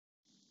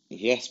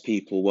Yes,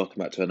 people,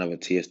 welcome back to another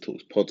TS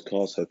Talks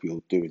podcast. Hope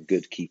you're doing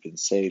good, keeping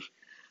safe.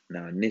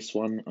 Now, in this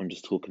one, I'm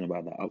just talking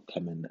about the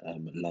upcoming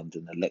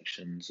London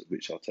elections,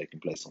 which are taking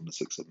place on the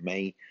 6th of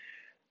May.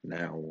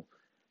 Now,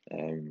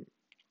 um,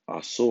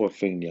 I saw a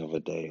thing the other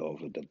day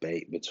of a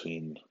debate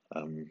between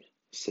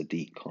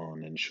Sadiq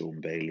Khan and Sean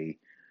Bailey,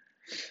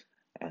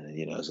 and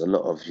there's a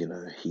lot of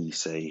he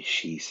say,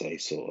 she say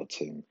sort of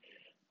thing,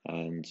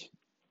 and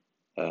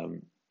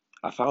um,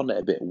 I found it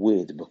a bit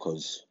weird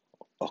because,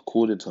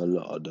 according to a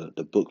lot of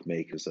the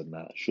bookmakers and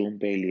that, Sean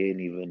Bailey ain't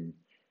even,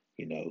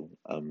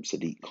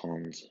 Sadiq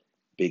Khan's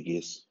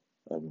biggest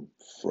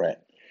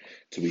threat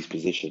to his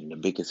position. The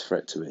biggest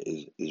threat to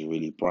it is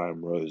really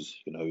Brian Rose,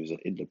 who's an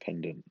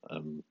independent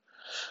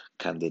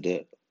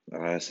candidate.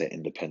 And I say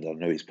independent, I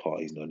know his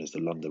party is known as the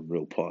London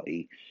Real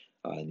Party.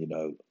 And,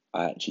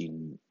 I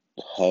actually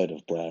heard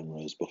of Brian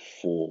Rose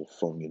before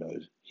from,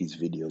 his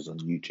videos on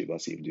YouTube. I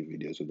see him do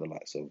videos with the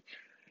likes of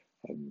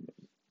um,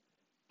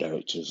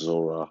 Derek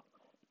Chisora.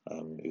 I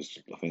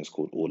think it's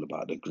called All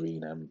About the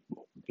Green, and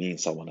being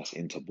someone that's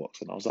into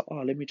boxing, I was like,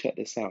 oh, let me check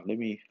this out. Let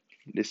me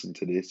listen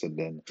to this, and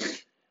then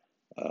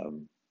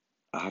um,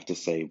 I have to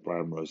say,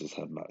 Brian Rose has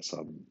had like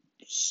some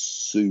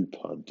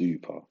super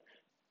duper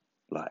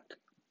like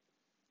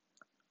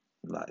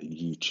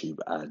YouTube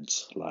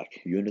ads.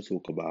 Like you want to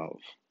talk about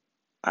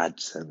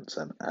AdSense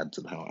and ads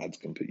and how ads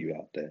can put you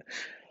out there.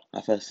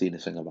 I first seen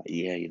this thing about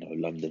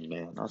London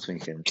Mayor, and I was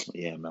thinking,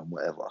 yeah, man,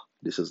 whatever.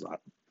 This is like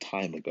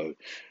time ago.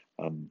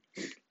 Um,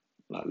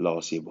 like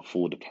last year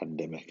before the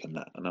pandemic and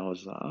that. And I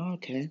was like, oh,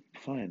 okay,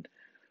 fine.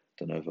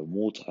 Then over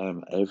more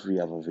time,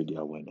 every other video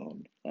I went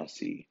on, I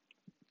see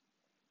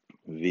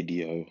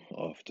video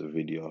after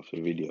video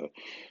after video.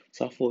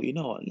 So I thought, you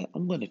know what,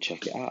 I'm going to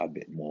check it out a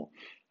bit more.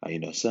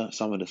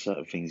 Some of the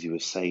certain things he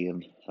was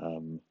saying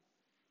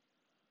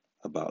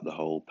about the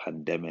whole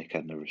pandemic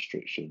and the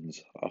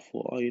restrictions, I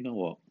thought, oh, you know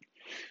what,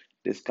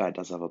 this guy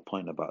does have a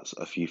point about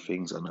a few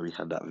things. I know he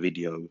had that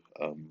video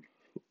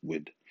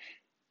with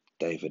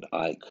David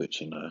Icke,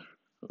 which,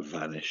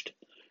 vanished.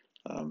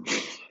 Um,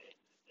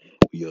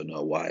 you don't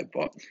know why,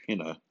 but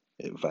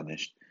it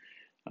vanished.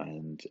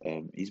 And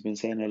he's been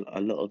saying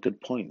a lot of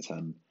good points.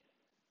 And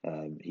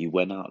he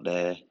went out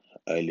there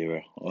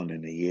earlier on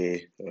in the year,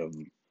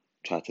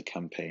 tried to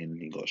campaign.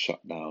 He got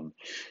shut down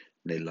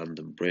near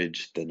London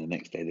Bridge. Then the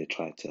next day they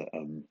tried to,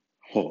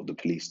 the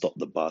police stopped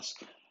the bus.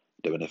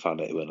 Then when they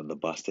found out he went on the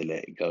bus, they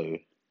let it go.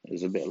 It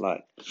was a bit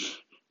like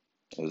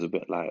it was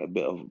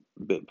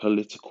a bit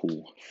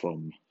political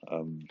from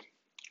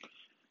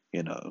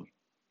you know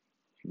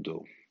the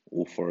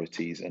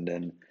authorities. And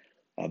then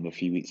a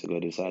few weeks ago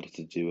they decided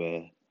to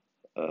do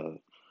a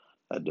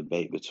a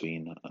debate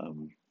between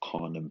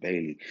Khan and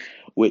Bailey,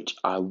 which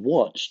I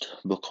watched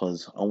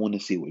because I want to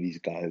see what these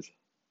guys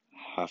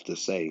have to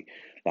say.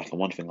 Like,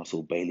 one thing I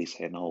saw Bailey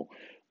saying, "Oh,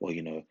 well,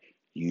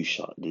 you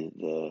shut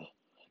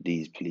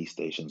these police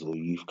stations or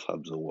youth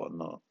clubs or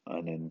whatnot,"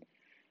 and then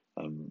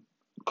um,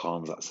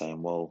 Khan's like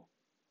saying, "Well,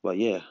 but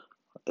yeah,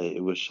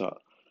 it was shut."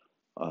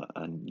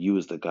 And you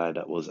was the guy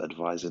that was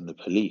advising the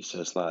police.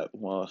 So it's like,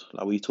 well,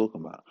 like, what are you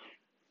talking about?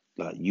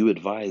 Like, you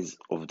advise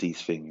of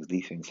these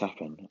things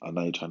happen. I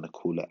know you're trying to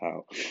call it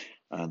out.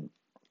 And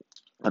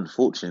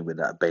unfortunately, with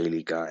that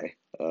Bailey guy,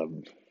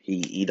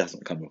 he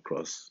doesn't come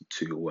across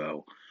too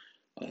well.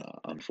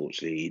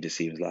 Unfortunately, he just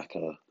seems like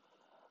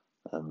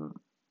um,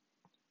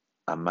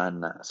 a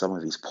man that some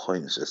of his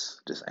points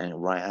just ain't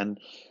right. And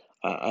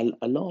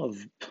a lot of,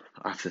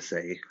 I have to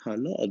say, a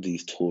lot of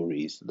these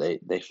Tories,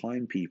 they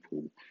find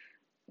people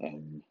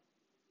um,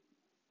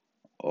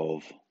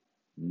 of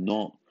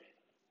not,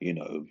 you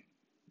know,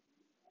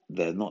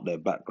 they're not their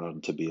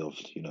background to be of,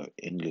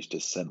 English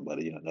descent, but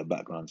their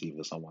background's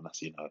either someone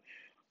that's,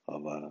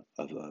 of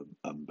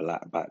a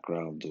black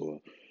background or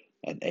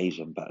an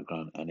Asian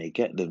background, and they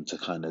get them to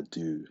kind of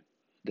do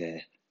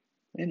their,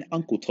 and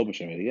Uncle Thomas,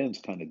 they get them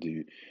to kind of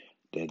do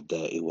their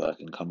dirty work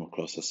and come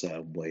across a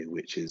certain way,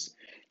 which is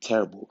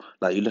terrible.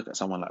 Like, you look at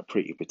someone like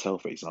Priti Patel,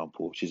 for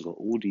example, she's got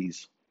all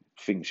these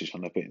things she's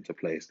trying to put into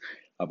place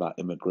about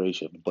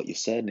immigration, but your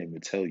surname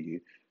would tell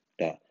you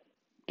that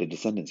the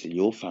descendants of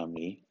your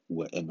family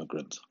were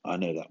immigrants. I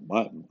know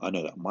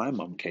that my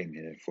mum came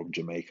here from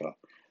Jamaica,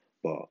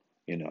 but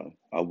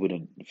I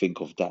wouldn't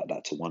think of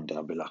that to one day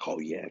I'd be like, oh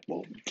yeah,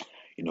 well,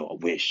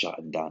 we're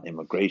shutting down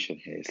immigration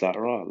here. It's like,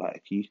 right,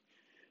 like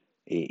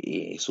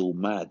it's all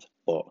mad.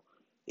 But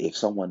if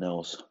someone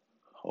else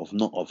of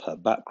not of her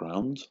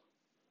background,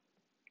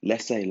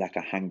 let's say like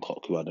a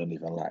Hancock, who I don't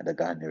even like, the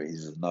guy there,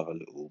 he's another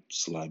little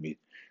slimy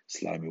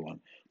one.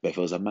 But if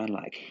it was a man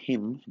like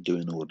him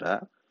doing all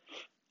that,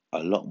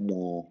 a lot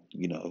more,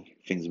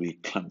 things will be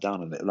clamped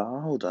down on it. Like,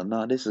 oh, hold on,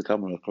 no, this is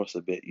coming across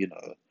a bit,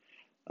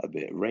 a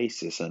bit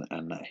racist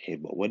and that here.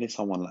 But when it's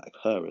someone like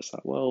her, it's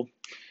like, well,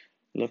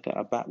 look at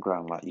her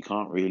background. Like, you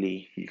can't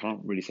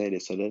really say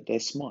this. So they're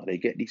smart. They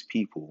get these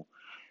people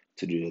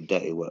to do the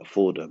dirty work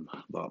for them.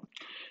 But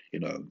you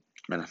know,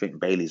 and I think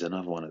Bailey's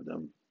another one of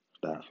them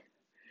that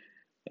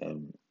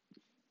um,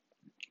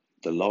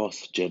 the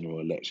last general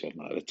election,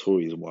 like the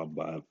Tories won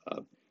by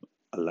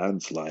a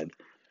landslide.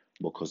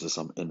 because of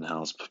some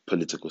in-house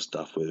political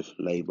stuff with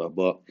Labour.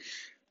 But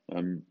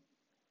um,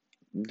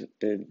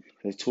 the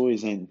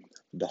Tories ain't.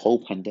 The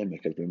whole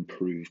pandemic has been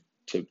proved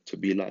to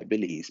be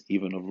liabilities,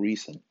 even of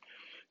recent.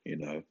 You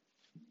know,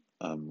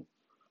 um,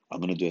 I'm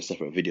gonna do a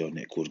separate video on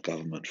it called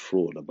 "Government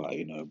Fraud" about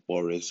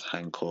Boris,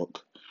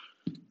 Hancock,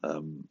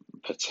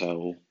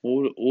 Patel,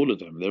 all of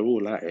them. They're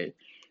all at it.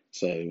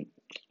 So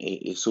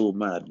it's all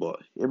mad. But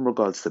in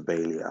regards to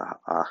Bailey,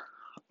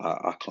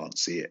 I can't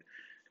see it.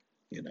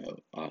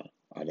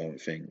 I don't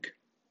think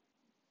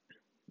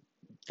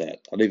that.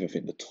 I don't even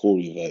think the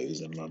Tory voters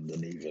in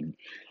London even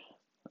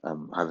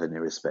have any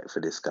respect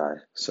for this guy.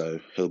 So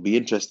he'll be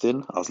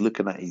interesting. I was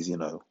looking at his,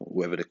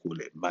 whatever they call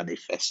it,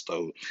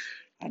 manifesto,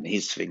 and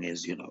his thing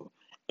is,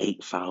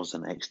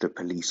 8,000 extra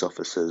police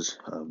officers,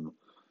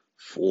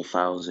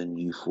 4,000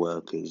 youth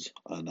workers,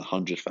 and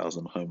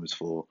 100,000 homes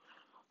for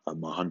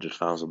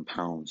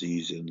 £100,000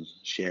 using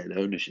shared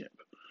ownership.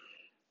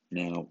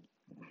 Now,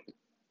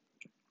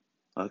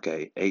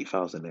 okay,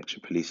 8,000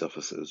 extra police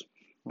officers.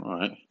 All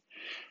right,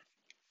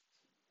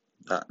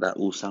 that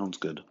all sounds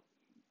good,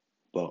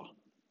 but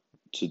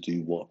to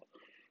do what?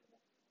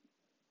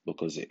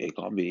 Because it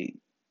can't be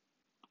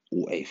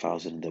all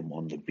 8,000 of them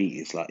on the beat.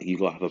 It's like you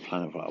gotta have a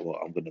plan of like, well,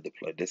 I'm gonna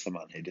deploy this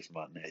amount here, this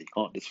amount there. You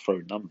can't just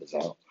throw numbers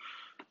out,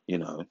 you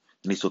know.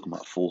 And he's talking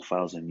about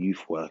 4,000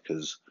 youth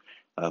workers.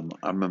 I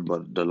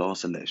remember the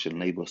last election,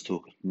 Labour was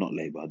talking, not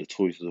Labour, the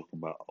Tories were talking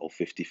about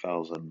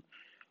 50,000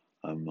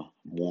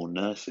 more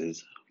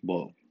nurses,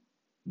 but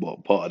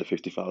part of the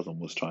 50,000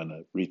 was trying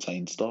to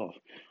retain staff.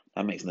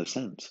 That makes no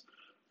sense.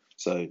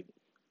 So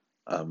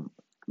um,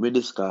 with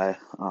this guy,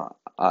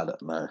 I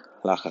don't know.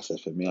 Like I said,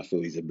 for me, I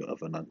feel he's a bit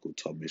of an Uncle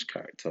Tomish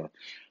character.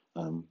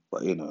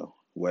 But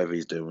whatever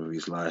he's doing with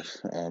his life,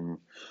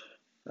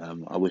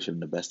 I wish him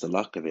the best of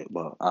luck of it.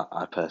 But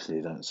I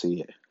personally don't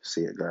see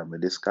it going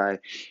with this guy.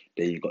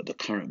 Then you got the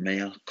current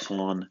mayor,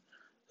 Khan,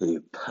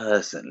 who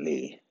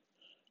personally,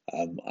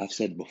 I've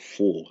said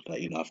before that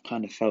I've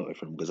kind of felt it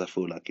for him because I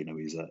feel like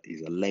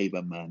he's a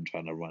Labour man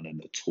trying to run in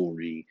a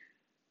Tory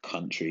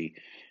country,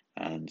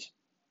 and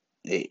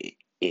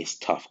it's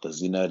tough because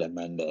that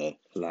man there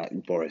like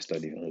Boris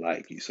don't even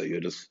like you, so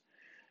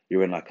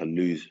you're in like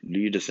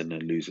you're just in a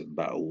losing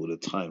battle all the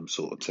time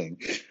sort of thing.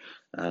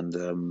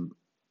 And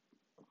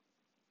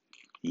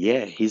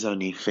yeah, his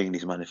only thing in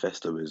his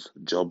manifesto is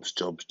jobs,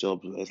 jobs,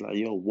 jobs. It's like,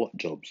 yo, what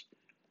jobs?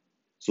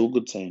 It's all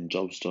good saying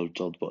jobs, jobs,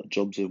 jobs, but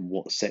jobs in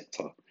what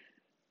sector?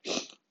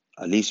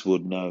 At least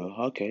we'd know,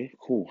 okay,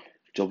 cool.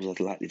 Jobs are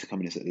likely to come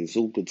in this sector. It's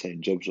all good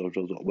saying jobs, jobs,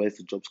 jobs, but where's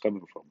the jobs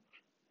coming from?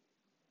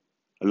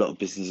 A lot of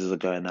businesses are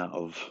going out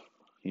of,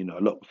 a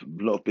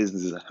lot of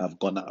businesses have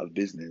gone out of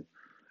business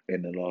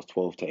in the last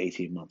 12 to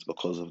 18 months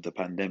because of the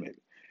pandemic.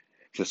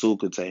 So it's all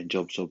good saying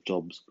jobs, jobs,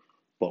 jobs,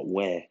 but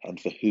where and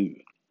for who?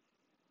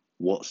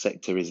 What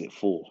sector is it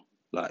for?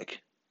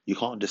 Like, you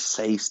can't just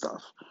say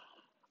stuff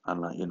and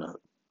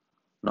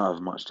not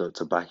have much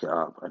to back it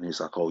up. And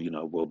he's like, oh,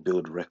 we'll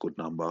build a record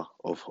number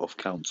of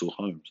council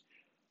homes.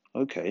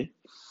 Okay,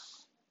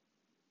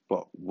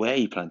 but where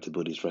you plan to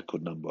build this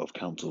record number of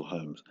council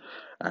homes?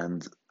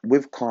 And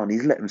with Khan,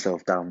 he's let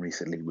himself down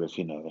recently with,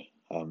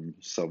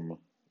 some,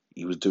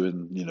 he was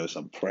doing,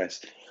 some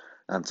press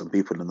and some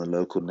people in the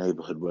local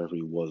neighborhood wherever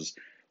he was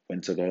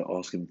went to go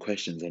ask him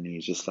questions and he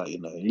was just like, he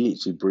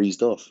literally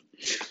breezed off.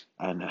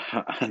 And,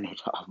 and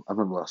I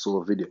remember I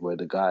saw a video where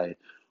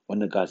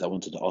one of the guys that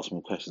wanted to ask him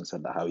a question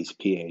said that how his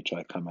PA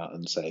tried to come out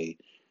and say,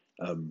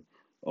 um,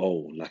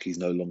 oh, like he's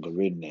no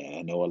longer in there.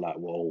 And they were like,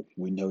 well,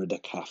 we know the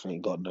cafe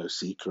ain't got no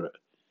secret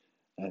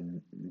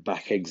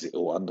back exit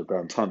or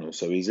underground tunnel,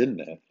 so he's in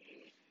there.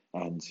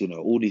 And,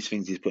 all these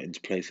things he's put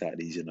into place out of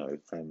these, low,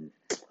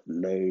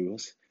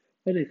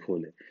 what do they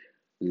call it?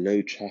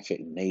 Low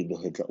traffic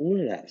neighborhoods, like, all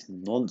of that's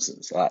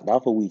nonsense. Like the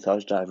other week, I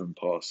was driving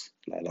past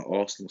like the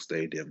Arsenal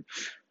stadium,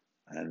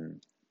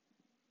 and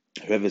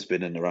whoever's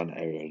been in around the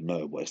area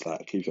know, but it's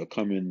like if you're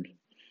coming,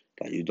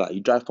 like you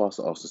drive past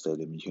the Arsenal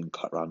stadium, you can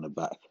cut around the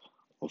back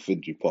of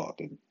Finsbury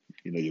Park, and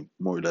you're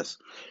more or less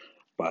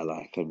by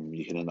like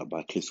you can end up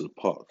by Clissold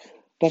Park.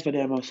 But for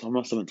them, I must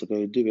have went to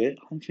go do it.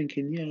 I'm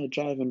thinking, yeah,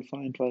 driving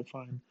fine, fine,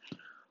 fine.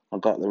 I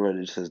got the road,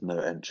 it says no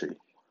entry.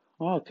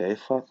 Oh, okay,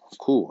 fuck,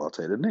 cool. I'll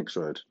take the next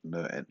road,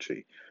 no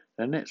entry.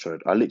 The next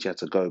road, I literally had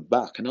to go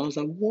back, and I was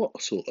like,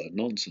 what sort of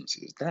nonsense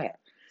is that?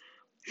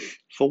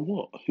 For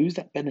what? Who's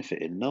that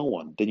benefiting? No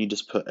one. Then you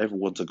just put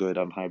everyone to go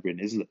down Highbury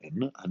and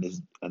Islington,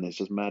 and it's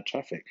just mad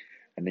traffic,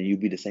 and then you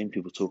be the same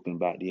people talking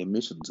about the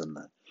emissions and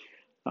that.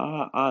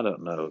 I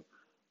don't know,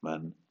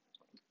 man.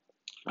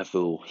 I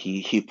feel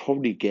he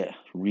probably get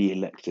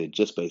re-elected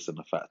just based on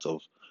the fact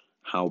of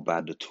how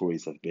bad the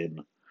Tories have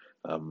been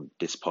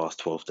this past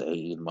 12 to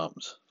 18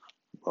 months.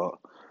 But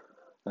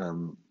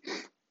um,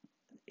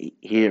 he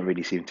didn't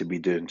really seem to be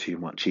doing too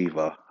much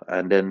either.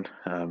 And then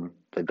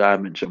the guy I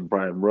mentioned,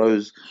 Brian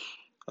Rose,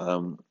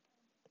 um,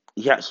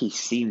 he actually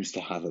seems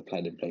to have a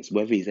plan in place.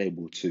 Whether he's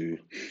able to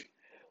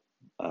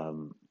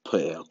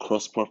put it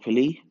across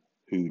properly,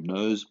 who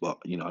knows? But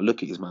I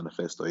look at his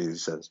manifesto. He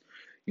says,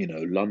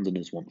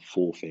 Londoners want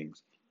four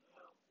things.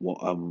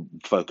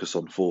 focus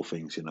on four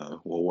things,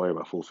 or worry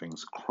about four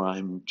things: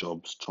 crime,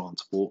 jobs,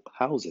 transport,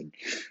 housing.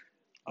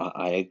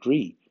 I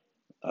agree.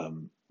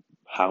 Um,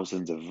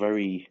 Housing's a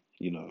very,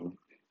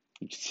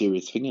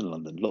 serious thing in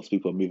London. Lots of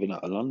people are moving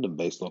out of London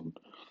based on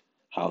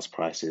house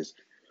prices.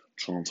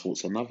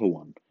 Transport's another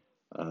one.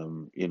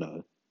 You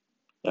know,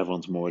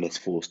 everyone's more or less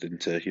forced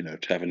into,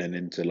 traveling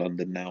into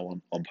London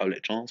now on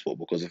public transport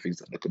because of things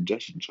like the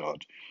congestion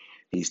charge.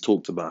 He's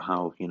talked about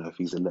how, if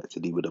he's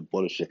elected, he would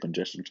abolish the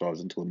congestion charge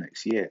until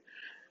next year,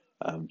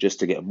 just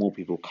to get more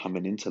people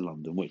coming into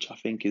London, which I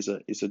think is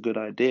a good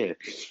idea.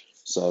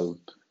 So,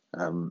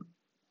 um,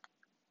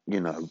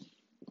 you know,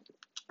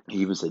 he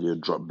even said he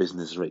would drop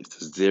business rates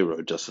to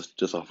zero, just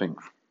I think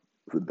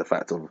with the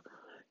fact of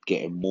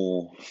getting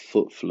more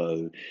foot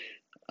flow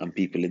and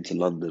people into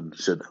London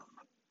should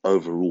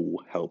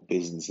overall help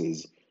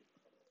businesses,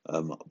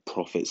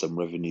 profits and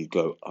revenue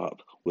go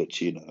up,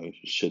 which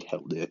should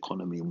help the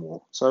economy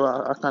more. So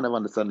I kind of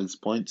understand his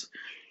points.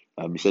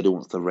 He said he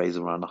wants to raise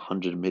around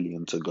 100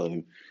 million to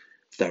go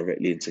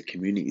directly into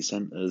community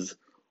centres.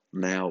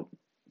 Now,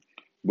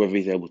 whether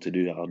he's able to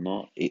do that or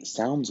not, it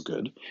sounds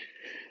good.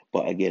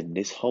 But again,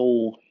 this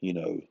whole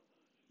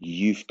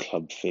youth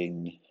club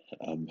thing,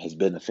 has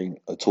been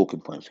a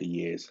talking point for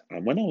years.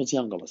 And when I was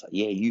young, I was like,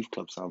 yeah, youth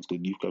club sounds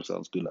good. Youth club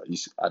sounds good. Like,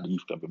 I had a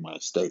youth club in my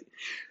estate.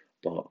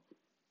 But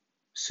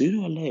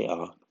sooner or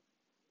later,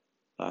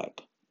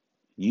 like,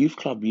 youth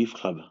club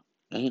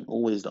ain't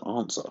always the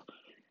answer.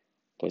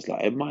 Because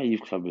like in my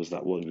youth club, it was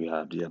like what we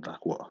had. You had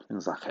like what? It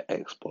was like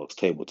an Xbox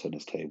table,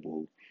 tennis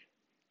table,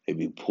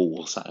 maybe pool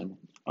or something.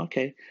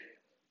 Okay,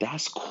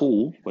 that's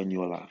cool when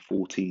you're like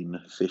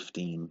 14,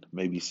 15,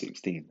 maybe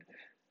 16.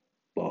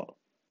 But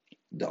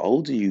the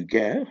older you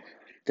get,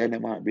 then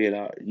it might be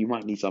like you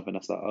might need something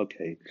that's like,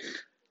 okay,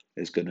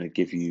 it's gonna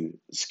give you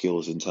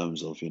skills in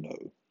terms of,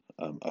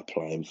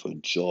 applying for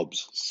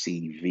jobs,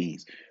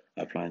 CVs,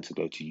 applying to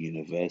go to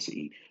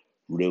university,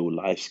 real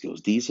life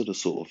skills. These are the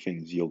sort of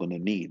things you're gonna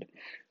need.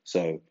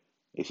 So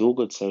it's all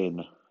good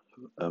saying,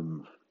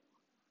 um,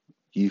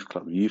 youth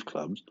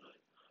clubs,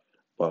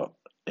 but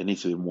it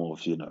needs to be more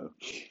of,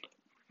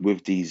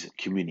 with these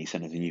community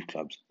centers and youth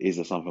clubs, is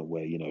there something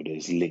where,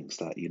 there's links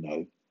that,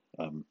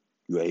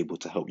 you're able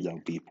to help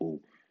young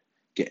people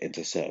get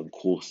into certain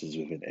courses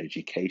within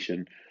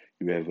education.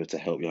 You're able to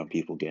help young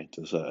people get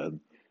into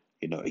certain,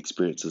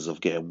 experiences of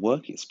getting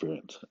work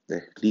experience.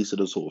 These are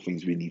the sort of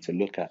things we need to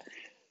look at.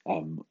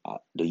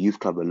 The youth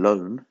club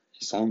alone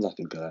sounds like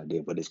a good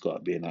idea, but it's got to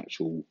be an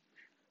actual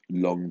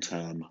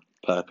long-term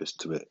purpose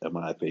to it, in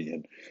my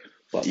opinion.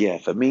 But yeah,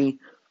 for me,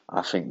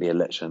 I think the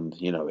election,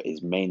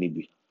 is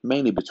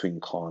mainly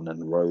between Khan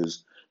and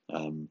Rose.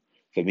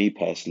 For me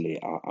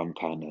personally, I'm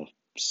kind of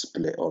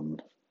split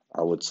on,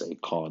 I would say,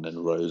 Khan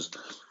and Rose.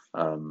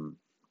 Um,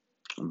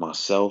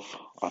 Myself,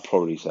 I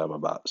probably say I'm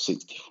about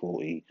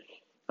 60-40.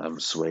 I'm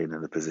swaying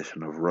in the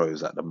position of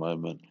Rose at the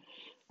moment.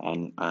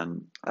 And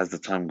as the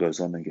time goes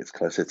on and gets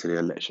closer to the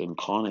election,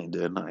 Khan ain't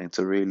doing nothing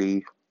to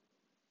really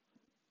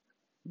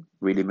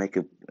make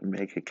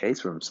a case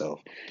for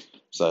himself.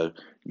 So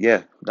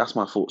yeah, that's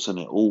my thoughts on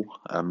it all.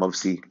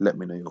 Obviously, let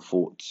me know your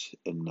thoughts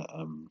in the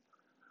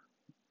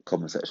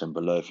comment section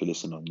below. If you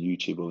listen on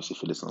YouTube, obviously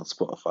if you listen on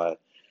Spotify,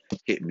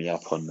 hit me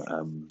up on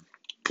the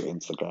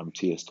Instagram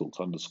TS Talks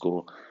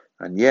underscore.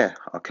 And yeah,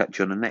 I'll catch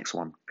you on the next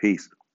one. Peace.